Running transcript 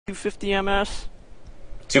250 ms?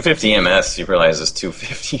 250 ms, you realize is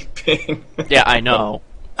 250 ping. Yeah, I know.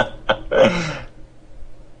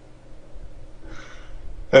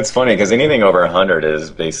 That's funny, because anything over 100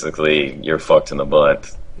 is basically, you're fucked in the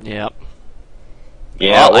butt. Yep.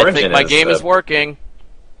 Yeah, well, Origin I think my game is working.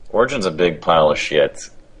 Origin's a big pile of shit.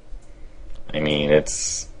 I mean,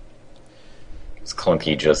 it's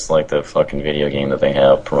clunky just like the fucking video game that they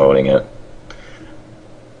have promoting it.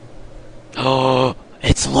 Oh,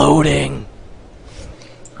 it's loading.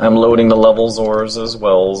 I'm loading the xcalizorz as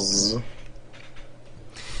well.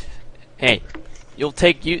 Hey, you'll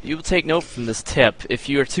take note from this tip. If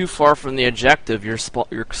you are too far from the objective, your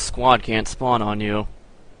squad can't spawn on you.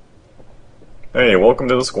 Hey, welcome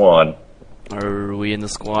to the squad. Are we in the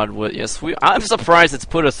squad? Yes, we. I'm surprised it's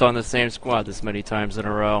put us on the same squad this many times in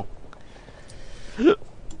a row.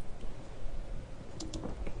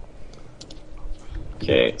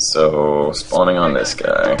 Okay, so spawning on this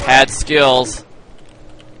guy. Had skills.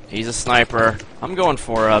 He's a sniper. I'm going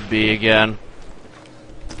for B again.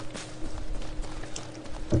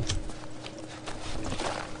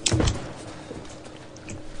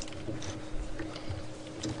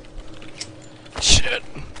 Shit.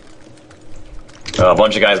 A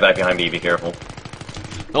bunch of guys back behind me, be careful.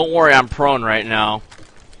 Don't worry, I'm prone right now.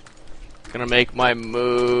 Gonna make my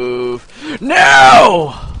move.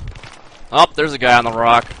 No! Oh, there's a guy on the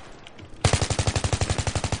rock.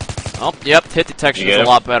 Oh, yep, hit detection is a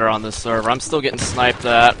lot better on this server. I'm still getting sniped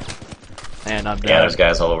at. And I'm dead. Yeah, there's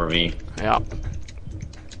guys all over V. Yeah.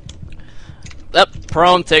 Yep,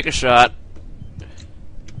 prone, take a shot.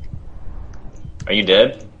 Are you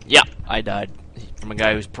dead? Yeah, I died from a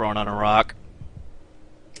guy who's prone on a rock.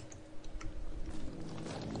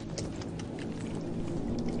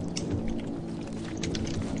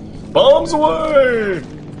 Bombs away!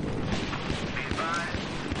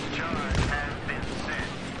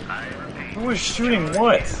 Who was shooting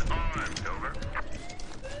what?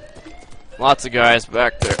 Lots of guys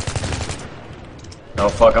back there. Oh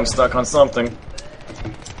fuck, I'm stuck on something.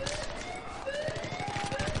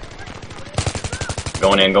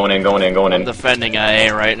 Going in, going in, going in, going in. I'm defending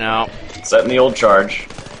A right now. Setting the old charge.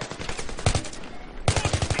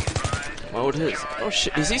 Mode his. Oh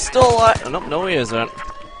shit, is he still alive? Nope, no he isn't.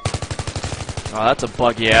 Oh, that's a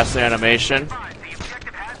buggy ass animation.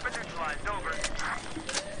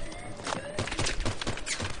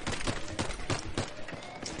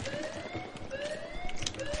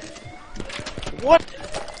 What?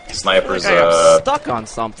 Snipers, I am stuck on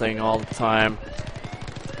something all the time.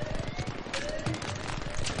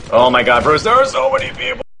 Oh my god, Bruce, there are so many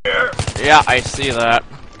people here! Yeah, I see that.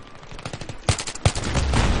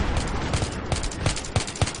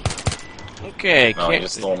 Okay, Oh, he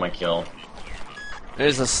just stole my kill.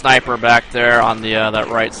 There's a sniper back there on the that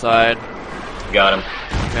right side. Got him.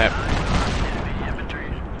 Okay.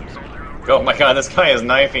 Oh my god, this guy is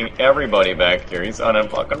knifing everybody back here. He's on a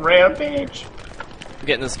fucking rampage. I'm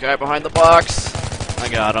getting this guy behind the box. I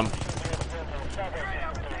got him.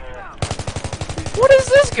 What is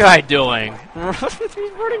this guy doing?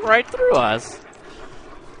 He's running right through us.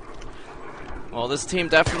 Well, this team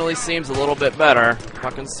definitely seems a little bit better.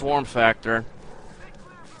 Fucking swarm factor.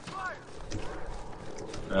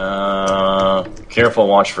 Careful,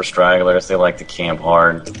 watch for stragglers. They like to camp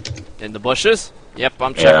hard. In the bushes? Yep,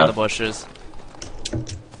 I'm checking the bushes.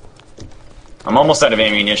 I'm almost out of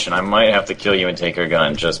ammunition. I might have to kill you and take your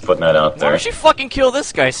gun. Just putting that out there. Why don't you fucking kill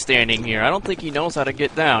this guy standing here? I don't think he knows how to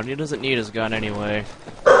get down. He doesn't need his gun anyway.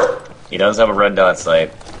 He does have a red dot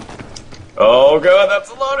sight. Oh god,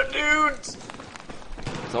 that's a lot of dudes!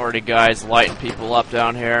 There's already guys lighting people up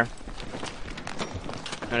down here.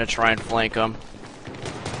 I'm gonna try and flank them.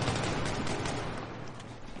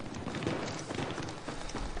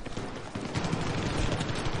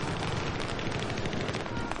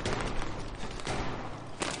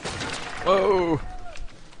 Whoa!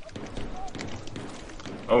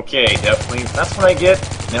 Okay, definitely. That's what I get.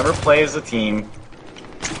 Never play as a team.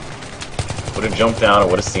 Would have jumped out. I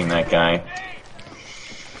would have seen that guy.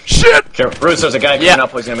 Shit! Bruce, there's a guy coming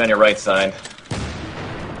up. He's gonna be on your right side.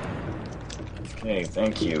 Okay,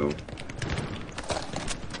 thank you.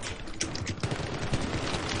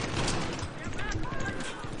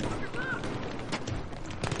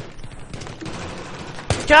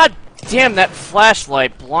 God damn, that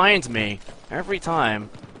flashlight blinds me every time.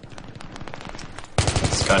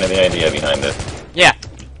 That's kind of the idea behind it. Yeah,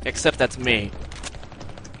 except that's me.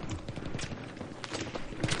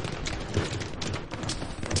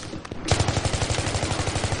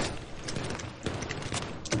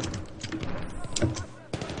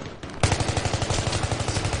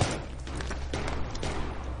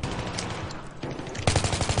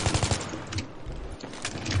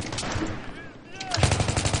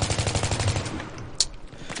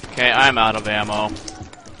 Okay, I'm out of ammo.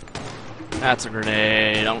 That's a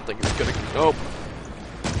grenade. I don't think it's gonna. Oh.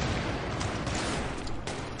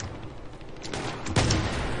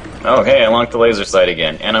 Oh, hey, I locked the laser sight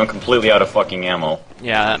again, and I'm completely out of fucking ammo.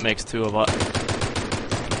 Yeah, that makes two of us.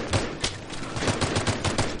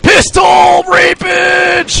 Pistol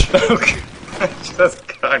rapage!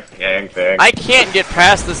 Just god dang thing. I can't get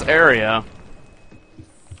past this area.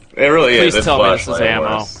 It really Please is. It's tell me this is flashlight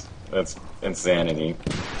ammo. worse. That's insanity.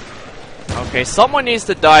 Okay, someone needs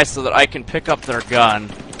to die so that I can pick up their gun.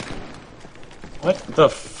 What the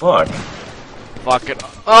fuck? Fuck it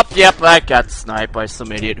up. Yep, I got sniped by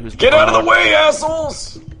some idiot who's. Get out of the way,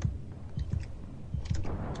 assholes!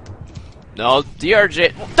 No,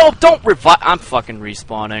 DRJ. Don't revive. I'm fucking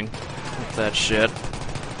respawning. Fuck that shit.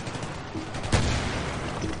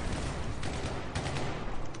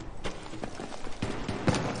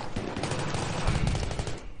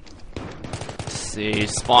 Let's see,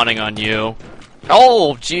 spawning on you.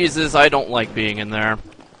 Oh, Jesus, I don't like being in there.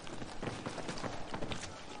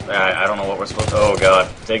 I don't know what we're supposed to. Oh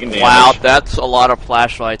god, taking damage. Wow, that's a lot of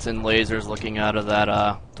flashlights and lasers looking out of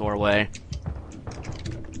that doorway.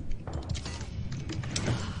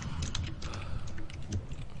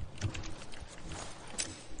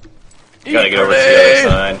 Gotta get over to the other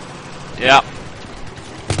side. Yeah.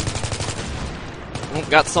 Oh,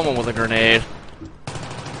 got someone with a grenade.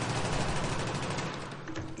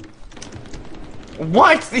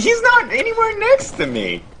 What? He's not anywhere next to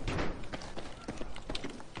me.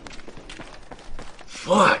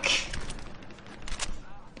 Fuck.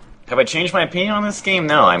 Have I changed my opinion on this game?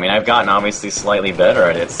 No. I mean, I've gotten obviously slightly better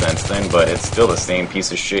at it since then, but it's still the same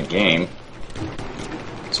piece of shit game.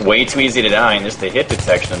 It's way too easy to die, and just the hit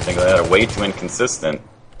detection and things like that are way too inconsistent.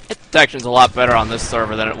 Hit detection's a lot better on this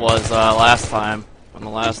server than it was last time, on the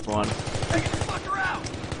last one. Take the fucker out!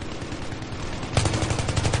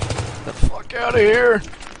 Get the fuck out of here!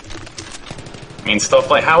 I mean, stuff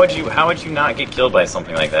like how would you not get killed by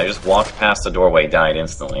something like that? I just walked past the doorway, died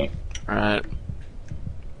instantly. Alright.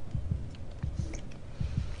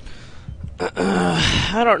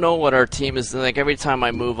 I don't know what our team is like. Every time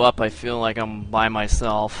I move up, I feel like I'm by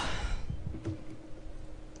myself.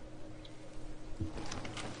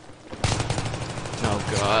 Oh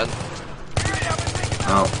god.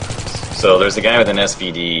 Oh. So there's a guy with an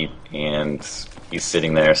SVD, and he's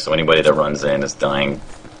sitting there, so anybody that runs in is dying.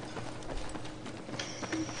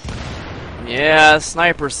 Yeah,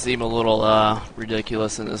 snipers seem a little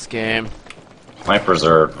ridiculous in this game. Snipers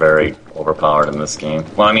are very overpowered in this game.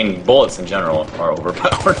 Well, I mean, bullets in general are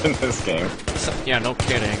overpowered in this game. Yeah, no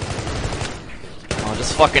kidding. Oh,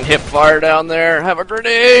 just fucking hip fire down there. Have a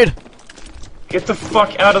grenade! Get the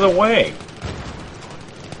fuck out of the way!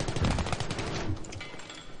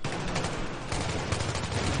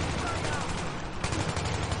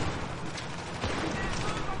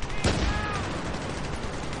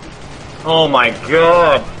 Oh my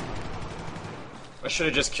god! I should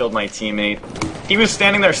have just killed my teammate. He was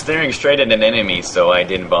standing there staring straight at an enemy, so I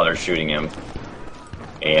didn't bother shooting him.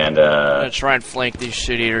 And, I'm gonna try and flank these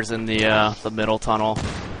shit eaters in the middle tunnel.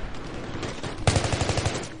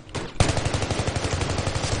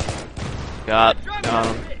 Got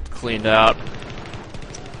cleaned out.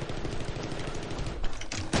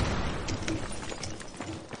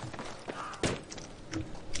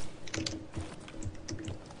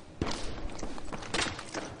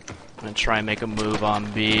 I'm gonna try and make a move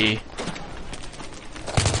on B.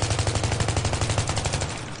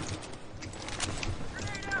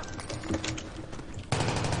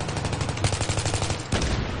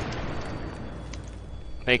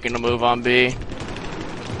 Making a move on B.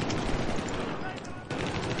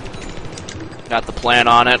 Got the plan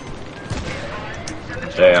on it.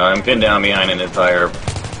 okay, I'm pinned down behind an entire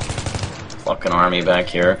fucking army back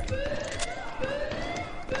here.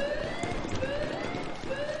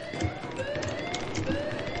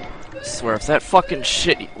 I swear, if that fucking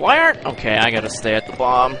shit... Why aren't... Okay, I gotta stay at the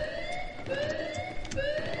bomb.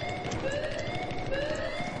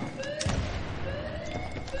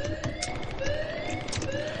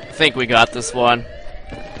 I think we got this one.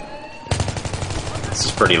 This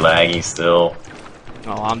is pretty laggy still.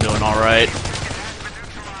 Oh, I'm doing alright.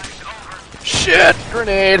 Shit!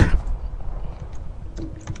 Grenade! I'm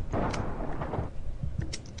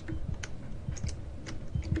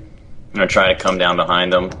gonna try to come down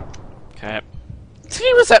behind them. Okay.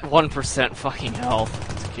 He was at 1% fucking health.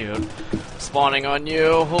 That's cute. Spawning on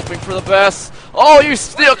you, hoping for the best. Oh, you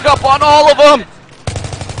snuck up on all of them!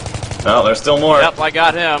 Oh, there's still more. Yep, I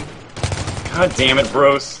got him. God damn it,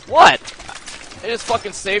 Bruce. What? I just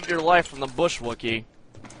fucking saved your life from the bush Wookie.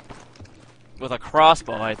 With a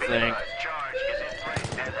crossbow, I think. Charge is in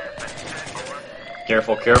place.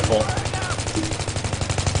 Careful, careful.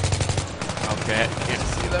 Okay, can't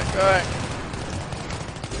see that guy.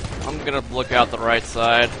 I'm gonna look out the right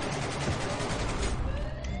side.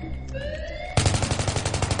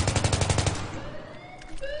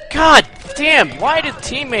 God damn, why did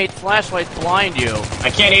teammate flashlight blind you?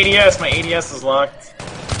 I can't ADS, my ADS is locked.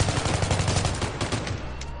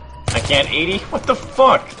 I can't 80? What the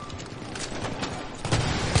fuck?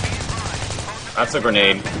 That's a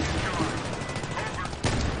grenade.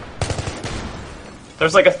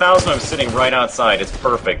 There's like 1,000 of them sitting right outside, it's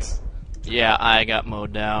perfect. Yeah, I got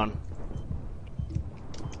mowed down.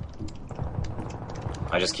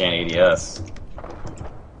 I just can't ADS.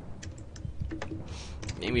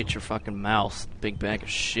 Maybe it's your fucking mouse, big bag of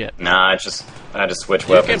shit. Nah, it's just I had to switch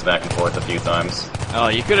weapons back and forth a few times. Oh,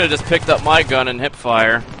 you could have just picked up my gun and hip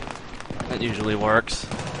fire. That usually works.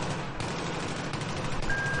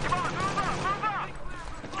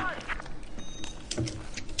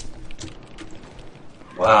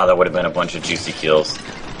 Wow, that would have been a bunch of juicy kills.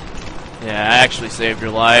 Yeah, I actually saved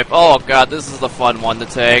your life. Oh god, this is the fun one to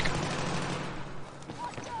take.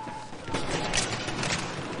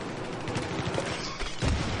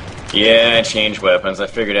 Yeah, I changed weapons. I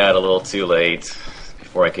figured it out a little too late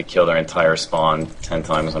before I could kill their entire spawn 10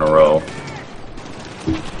 times in a row.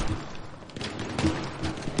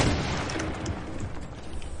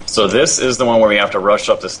 So this is the one where we have to rush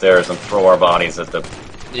up the stairs and throw our bodies at the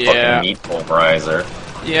fucking meat pulverizer.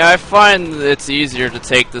 Yeah, I find it's easier to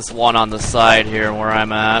take this one on the side here where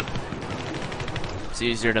I'm at. It's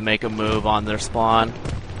easier to make a move on their spawn.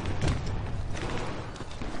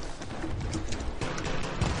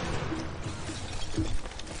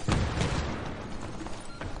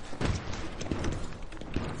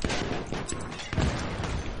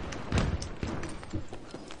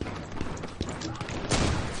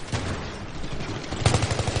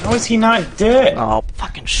 How is he not dead? Oh,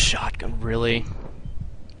 fucking shotgun, really?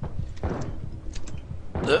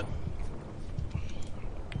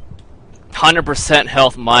 100%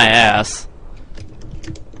 health, my ass.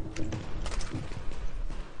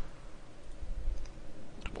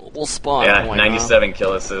 We'll spawn. Yeah, point, 97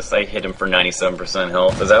 kill assists. I hit him for 97%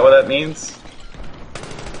 health. Is that what that means?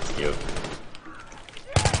 It's cute.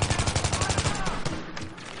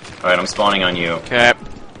 Alright, I'm spawning on you. Okay.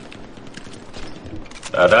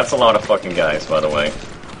 That's a lot of fucking guys, by the way.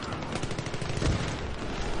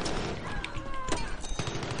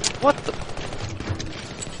 What the?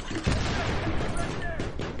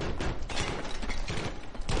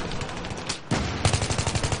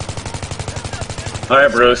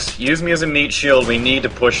 Alright, Bruce. Use me as a meat shield. We need to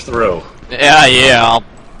push through. Yeah, I'll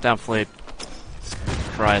definitely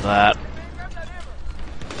try that.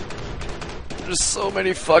 There's so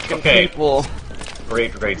many fucking people.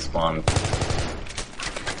 Great spawn.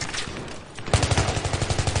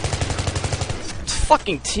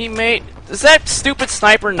 Fucking teammate. Does that stupid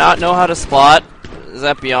sniper not know how to spot? Is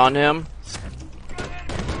that beyond him?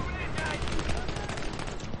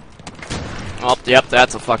 Oh, yep,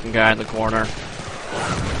 that's a fucking guy in the corner.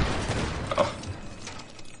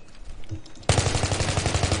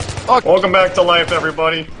 Oh. Welcome back to life,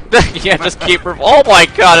 everybody. Yeah, just keep her. Oh my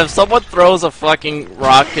god, if someone throws a fucking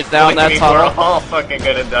rocket down that tunnel. We're all fucking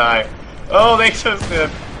gonna die. Oh, they just did.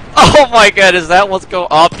 Oh my god, is that what's going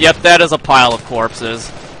up? Yep, that is a pile of corpses.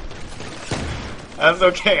 That's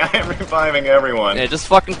okay, I am reviving everyone. Yeah, just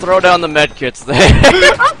fucking throw down the medkits there.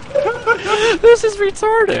 This is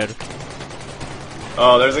retarded.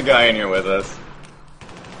 Oh, there's a guy in here with us.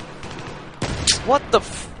 What the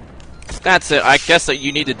f... That's it, I guess that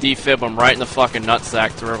you need to defib him right in the fucking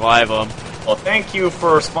nutsack to revive him. Well, thank you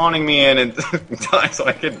for spawning me in and die so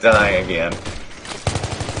I could die again.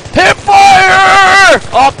 Hip fire!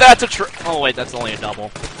 Oh, that's a oh wait, that's only a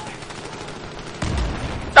double.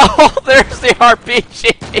 Oh, there's the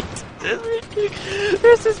RPG.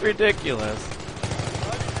 This is ridiculous.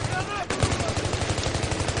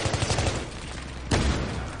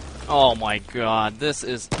 Oh my god, this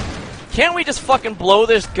is... Can't we just fucking blow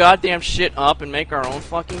this goddamn shit up and make our own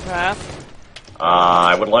fucking path?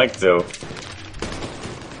 I would like to.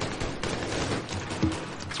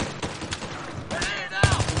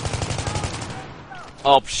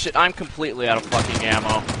 Oh shit, I'm completely out of fucking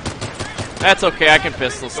ammo. That's okay, I can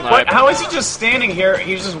pistol snipe. What? How is he just standing here?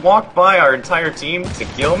 He just walked by our entire team to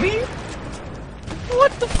kill me?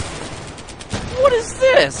 What the what is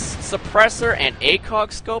this? Suppressor and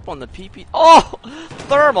ACOG scope on the PP... Oh!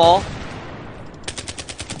 Thermal!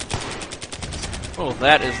 Oh,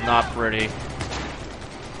 that is not pretty.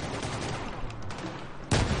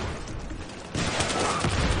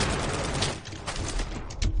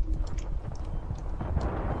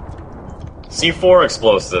 C4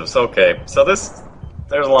 explosives. Okay, so there's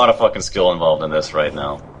a lot of fucking skill involved in this right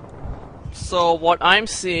now. So what I'm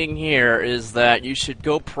seeing here is that you should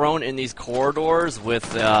go prone in these corridors with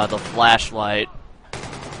the flashlight.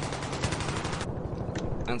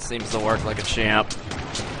 That seems to work like a champ.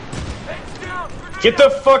 Get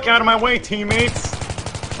the fuck out of my way, teammates!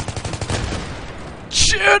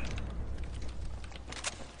 Shit!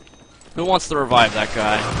 Who wants to revive that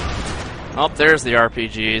guy? Oh, there's the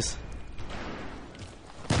RPGs.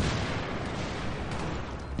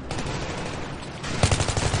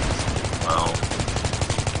 Wow.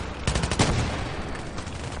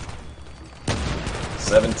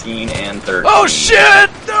 17 and 13. Oh shit!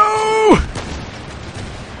 No!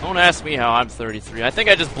 Don't ask me how I'm 33. I think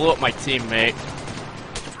I just blew up my teammate.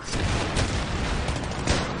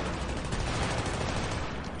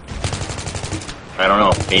 I don't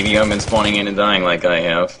know. Maybe I've been spawning in and dying like I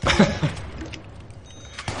have.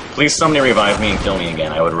 Please somebody revive me and kill me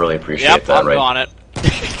again. I would really appreciate that, I'm on it.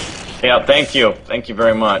 Yeah, thank you. Thank you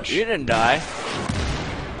very much. You didn't die.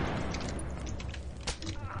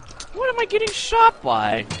 What am I getting shot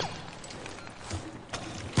by?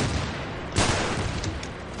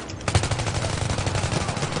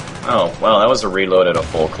 Oh, well, that was a reload at a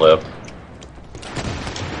full clip.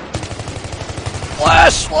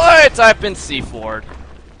 Flashlights! I've been C4'd.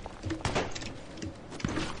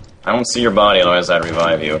 I don't see your body, otherwise I'd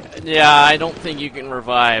revive you. Yeah, I don't think you can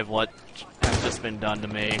revive what has just been done to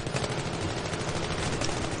me.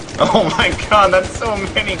 Oh my god, that's so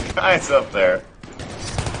many guys up there.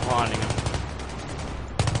 Spawning them.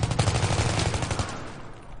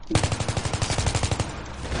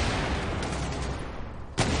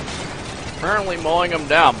 Currently mowing them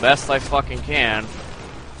down best I fucking can.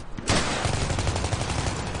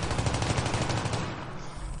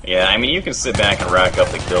 Yeah, I mean, you can sit back and rack up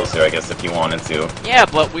the kills here, I guess, if you wanted to. Yeah,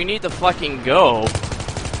 but we need to fucking go.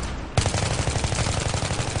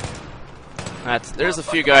 There's a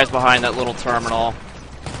few guys behind that little terminal.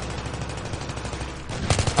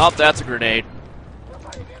 Oh, that's a grenade.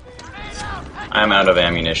 I'm out of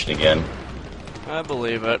ammunition again. I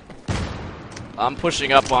believe it. I'm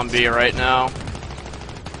pushing up on B right now.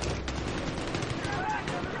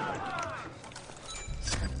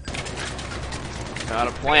 Got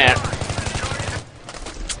a plant.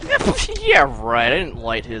 Yeah, right. I didn't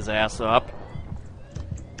light his ass up.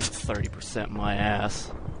 30% my ass.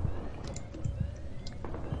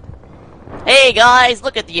 Hey guys,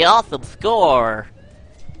 look at the awesome score!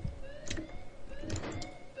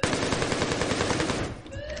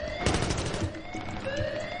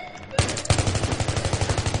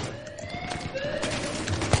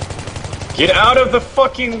 Get out of the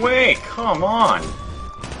fucking way! Come on!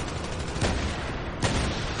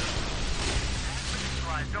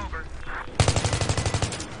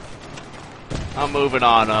 I'm moving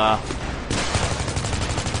on,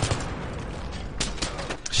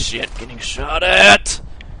 Shit, getting shot at!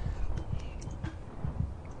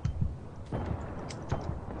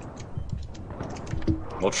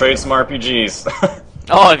 We'll trade some RPGs.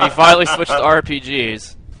 Oh, have you finally switched to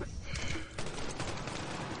RPGs?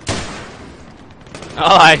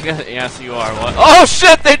 Oh, yes, you are. What? Oh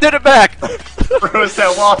shit! They did it back. Bruce,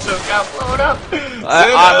 that wall just got blown up.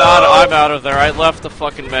 I'm out of there. I left the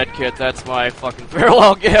fucking med kit. That's my fucking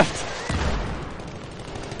farewell gift.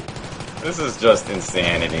 This is just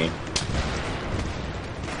insanity.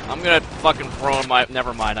 I'm gonna fucking throw my.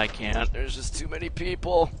 Never mind. I can't. There's just too many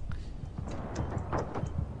people.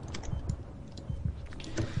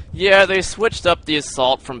 Yeah, they switched up the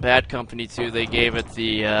assault from Bad Company 2. They gave it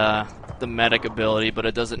the medic ability, but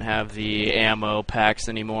it doesn't have the ammo packs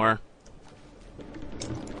anymore.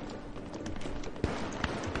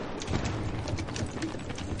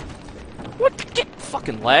 What? Get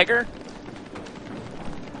fucking lagger!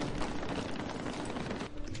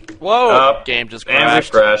 Whoa! Game just crashed. And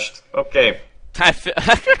we've crashed. Okay.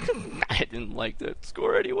 I didn't like that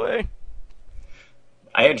score anyway.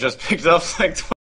 I had just picked up like